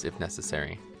abilities if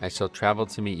necessary. I shall travel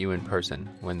to meet you in person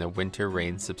when the winter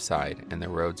rains subside and the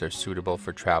roads are suitable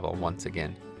for travel once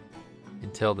again.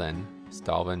 Until then,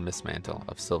 Stalvan Mistmantle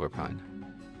of Silverpine.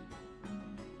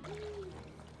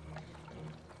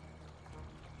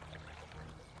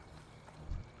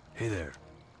 Hey there.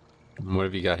 What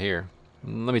have you got here?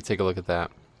 Let me take a look at that.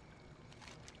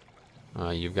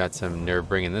 You've got some nerve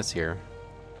bringing this here.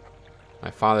 My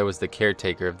father was the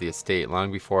caretaker of the estate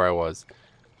long before I was.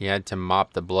 He had to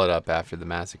mop the blood up after the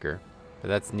massacre, but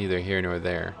that's neither here nor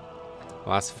there. The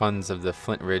last funds of the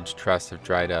Flint Ridge Trust have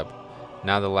dried up.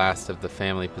 Now the last of the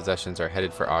family possessions are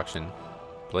headed for auction.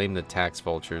 Blame the tax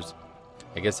vultures.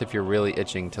 I guess if you're really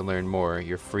itching to learn more,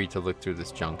 you're free to look through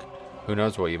this junk. Who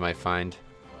knows what you might find?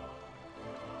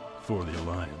 For the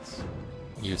Alliance.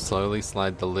 You slowly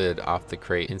slide the lid off the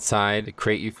crate. Inside the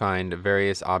crate you find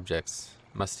various objects.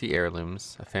 Musty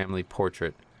heirlooms, a family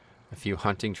portrait, a few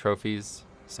hunting trophies,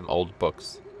 some old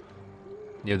books.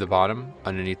 Near the bottom,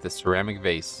 underneath the ceramic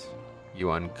vase,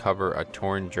 you uncover a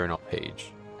torn journal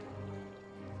page.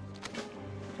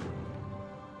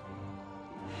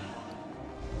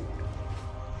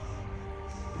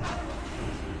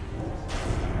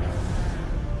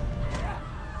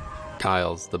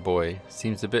 Giles, the boy,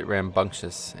 seems a bit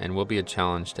rambunctious and will be a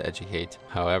challenge to educate.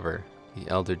 However, the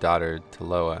elder daughter,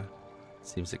 Taloa,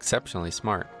 seems exceptionally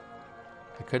smart.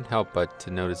 I couldn't help but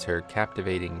to notice her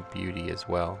captivating beauty as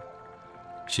well.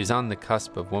 She's on the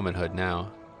cusp of womanhood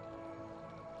now.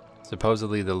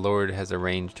 Supposedly the Lord has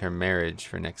arranged her marriage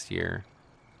for next year,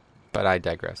 but I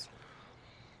digress.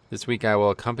 This week I will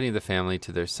accompany the family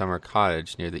to their summer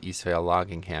cottage near the Eastvale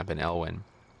logging camp in Elwyn,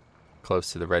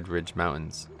 close to the Red Ridge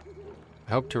Mountains.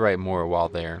 I hope to write more while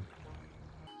there.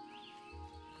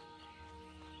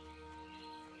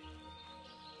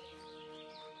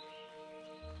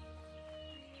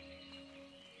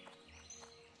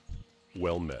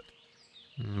 Well met.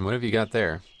 What have you got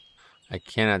there? I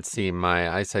cannot see. My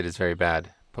eyesight is very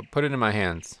bad. Put it in my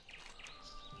hands.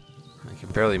 I can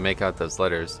barely make out those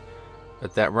letters,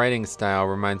 but that writing style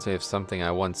reminds me of something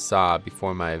I once saw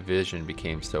before my vision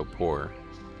became so poor.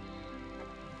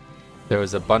 There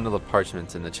was a bundle of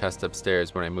parchments in the chest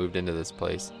upstairs when I moved into this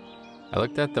place. I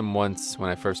looked at them once when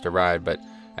I first arrived, but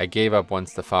I gave up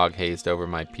once the fog hazed over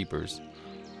my peepers.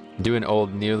 Do an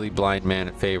old, nearly blind man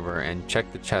a favor and check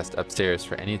the chest upstairs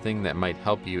for anything that might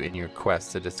help you in your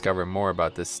quest to discover more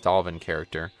about this Stalvan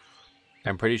character.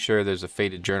 I'm pretty sure there's a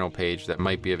faded journal page that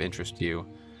might be of interest to you.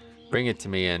 Bring it to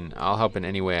me and I'll help in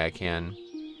any way I can.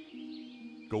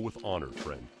 Go with honor,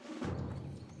 friend.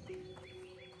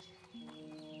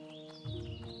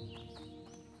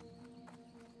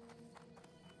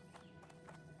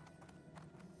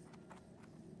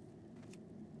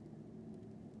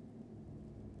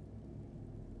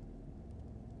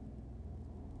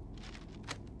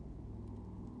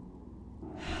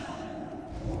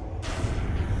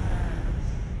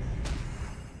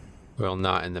 Well,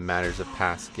 not in the matters of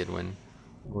past, Gidwin.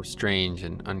 More strange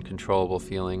and uncontrollable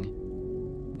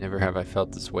feeling. Never have I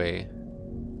felt this way.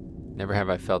 Never have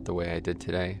I felt the way I did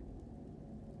today.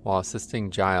 While assisting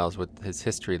Giles with his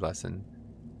history lesson,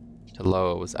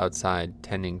 Taloa was outside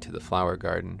tending to the flower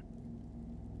garden.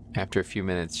 After a few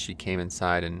minutes, she came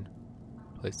inside and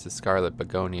placed a scarlet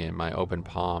begonia in my open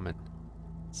palm and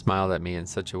smiled at me in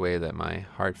such a way that my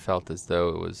heart felt as though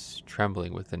it was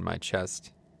trembling within my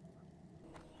chest.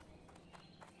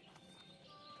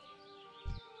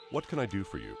 What can I do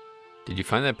for you? Did you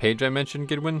find that page I mentioned,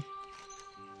 Gidwin?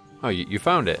 Oh, you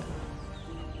found it.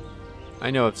 I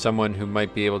know of someone who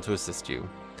might be able to assist you.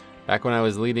 Back when I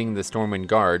was leading the Stormwind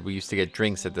Guard, we used to get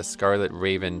drinks at the Scarlet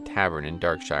Raven Tavern in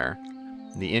Darkshire.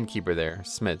 The innkeeper there,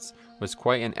 Smits, was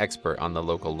quite an expert on the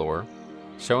local lore.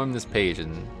 Show him this page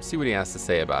and see what he has to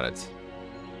say about it.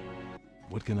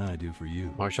 What can I do for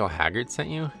you? Marshal Haggard sent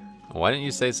you? Why didn't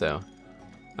you say so?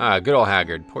 Ah, good old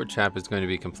Haggard. Poor chap is going to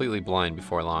be completely blind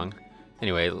before long.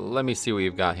 Anyway, let me see what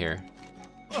you've got here.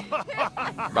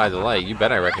 By the light, you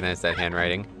bet I recognize that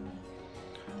handwriting.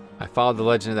 I followed the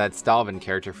legend of that Stalvan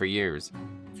character for years.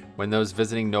 When those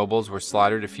visiting nobles were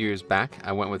slaughtered a few years back,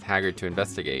 I went with Haggard to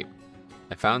investigate.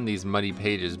 I found these muddy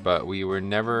pages, but we were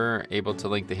never able to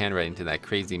link the handwriting to that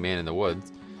crazy man in the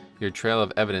woods. Your trail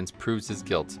of evidence proves his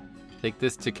guilt. Take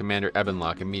this to Commander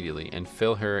Ebenlock immediately and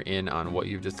fill her in on what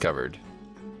you've discovered.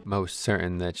 Most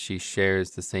certain that she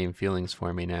shares the same feelings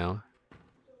for me now.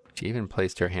 She even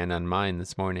placed her hand on mine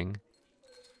this morning.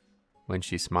 When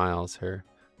she smiles, her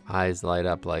eyes light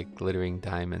up like glittering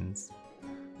diamonds.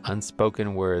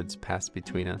 Unspoken words pass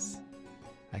between us.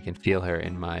 I can feel her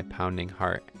in my pounding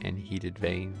heart and heated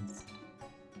veins.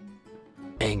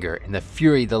 Anger and the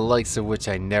fury the likes of which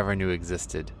I never knew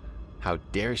existed. How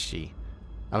dare she?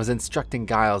 I was instructing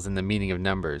Giles in the meaning of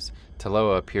numbers.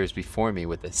 Taloa appears before me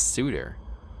with a suitor.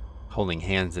 Holding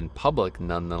hands in public,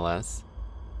 nonetheless.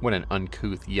 What an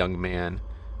uncouth young man.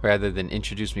 Rather than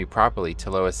introduce me properly,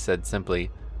 Taloa said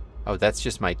simply, "Oh, that's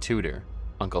just my tutor,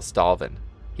 Uncle Stalvan.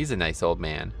 He's a nice old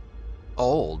man."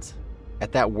 Old?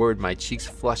 At that word, my cheeks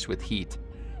flushed with heat.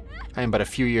 I am but a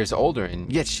few years older,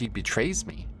 and yet she betrays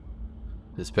me.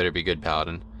 This better be good,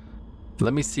 Paladin.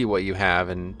 Let me see what you have,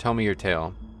 and tell me your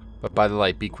tale. But by the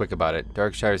light, be quick about it.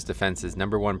 Darkshire's defense is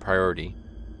 #1 priority.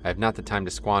 I have not the time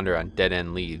to squander on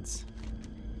dead-end leads.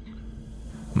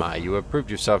 My, you have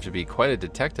proved yourself to be quite a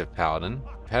detective, Paladin.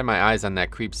 I've had my eyes on that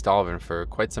creep Stalvan for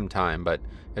quite some time, but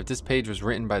if this page was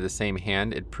written by the same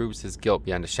hand, it proves his guilt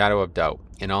beyond a shadow of doubt.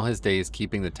 In all his days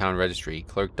keeping the town registry,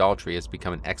 Clerk Daltrey has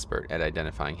become an expert at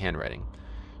identifying handwriting.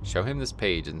 Show him this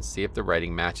page and see if the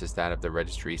writing matches that of the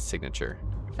registry's signature.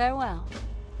 Farewell.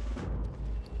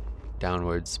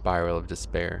 Downward spiral of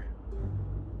despair.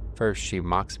 First she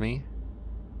mocks me,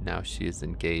 now she is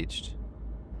engaged.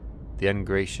 The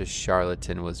ungracious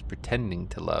charlatan was pretending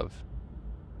to love,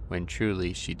 when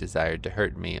truly she desired to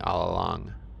hurt me all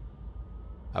along.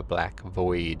 A black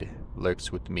void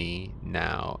lurks with me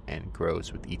now and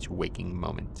grows with each waking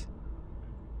moment.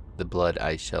 The blood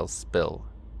I shall spill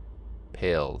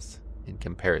pales in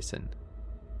comparison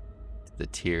to the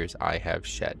tears I have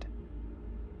shed.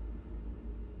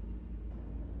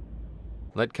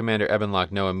 Let Commander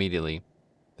Ebenlock know immediately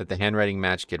that the handwriting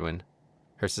matched Gidwin.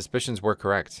 Her suspicions were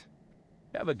correct.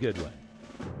 Have a good one.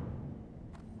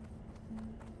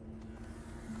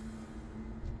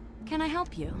 Can I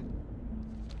help you?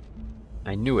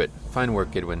 I knew it. Fine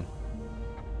work, Gidwin.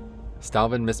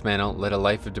 Stalvan Mistmantle led a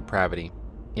life of depravity.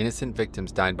 Innocent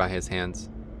victims died by his hands.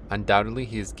 Undoubtedly,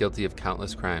 he is guilty of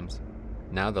countless crimes.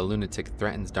 Now the lunatic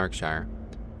threatens Darkshire.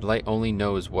 Blight only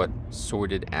knows what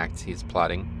sordid acts he is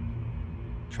plotting.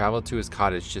 Travel to his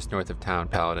cottage just north of town,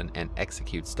 Paladin, and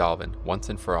execute Stalvan once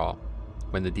and for all.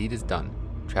 When the deed is done,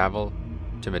 travel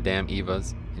to Madame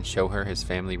Eva's and show her his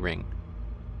family ring.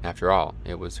 After all,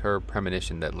 it was her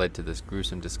premonition that led to this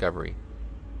gruesome discovery.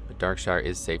 But Darkshire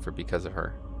is safer because of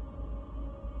her.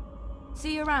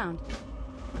 See you around.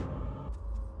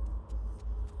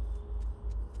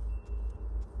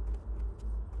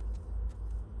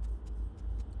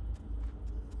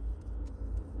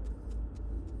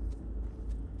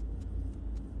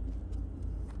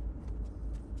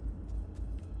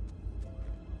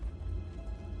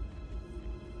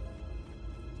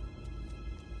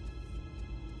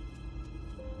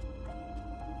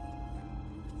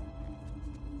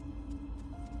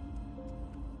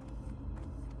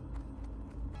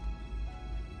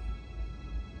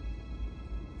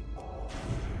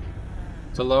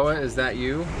 Taloa, is that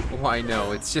you? Why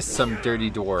no, it's just some dirty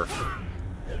dwarf.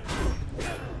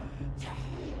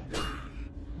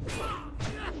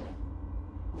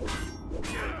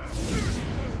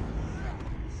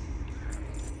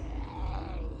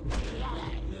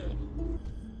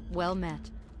 Well met.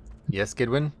 Yes,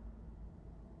 Gidwin?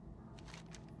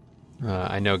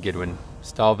 I know, Gidwin.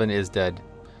 Stalvan is dead.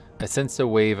 I sense a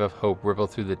wave of hope ripple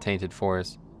through the tainted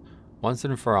forest. Once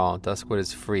and for all, Duskwood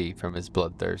is free from his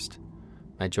bloodthirst.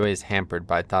 My joy is hampered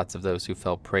by thoughts of those who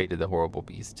fell prey to the horrible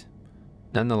beast.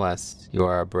 Nonetheless, you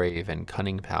are a brave and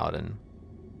cunning paladin.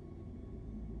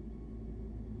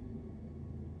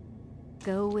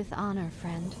 Go with honor,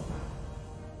 friend.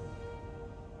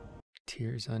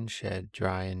 Tears unshed,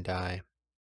 dry and die.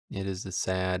 It is a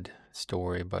sad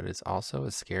story, but it's also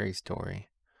a scary story.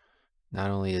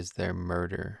 Not only is there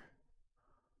murder,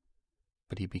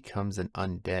 but he becomes an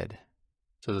undead.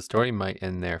 So the story might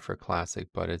end there for Classic,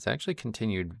 but it's actually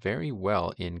continued very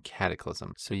well in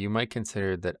Cataclysm. So you might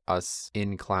consider that us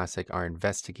in Classic are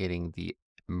investigating the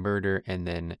murder and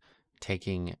then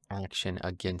taking action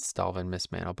against Stalvan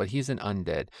Mistmantle, but he's an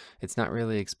undead. It's not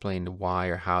really explained why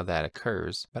or how that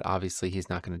occurs, but obviously he's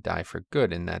not going to die for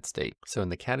good in that state. So in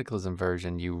the Cataclysm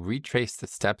version, you retrace the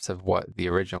steps of what the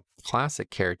original Classic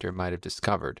character might have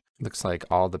discovered. Looks like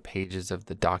all the pages of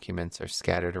the documents are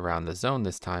scattered around the zone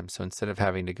this time, so instead of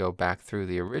having to go back through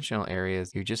the original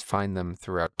areas, you just find them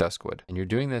throughout Duskwood. And you're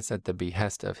doing this at the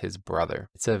behest of his brother.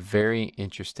 It's a very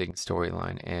interesting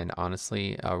storyline, and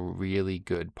honestly, a really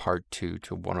good part 2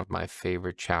 to one of my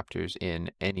favorite chapters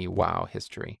in any WoW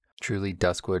history. Truly,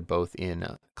 Duskwood, both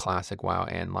in Classic WoW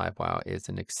and Live WoW, is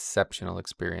an exceptional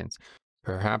experience.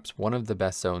 Perhaps one of the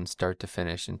best zones start to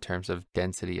finish in terms of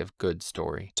density of good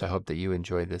story. So I hope that you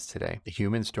enjoyed this today. The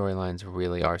human storylines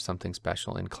really are something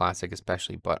special in Classic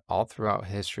especially, but all throughout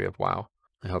history of WoW.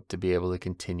 I hope to be able to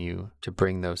continue to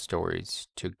bring those stories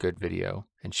to good video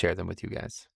and share them with you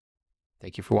guys.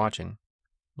 Thank you for watching.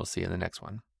 We'll see you in the next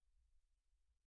one.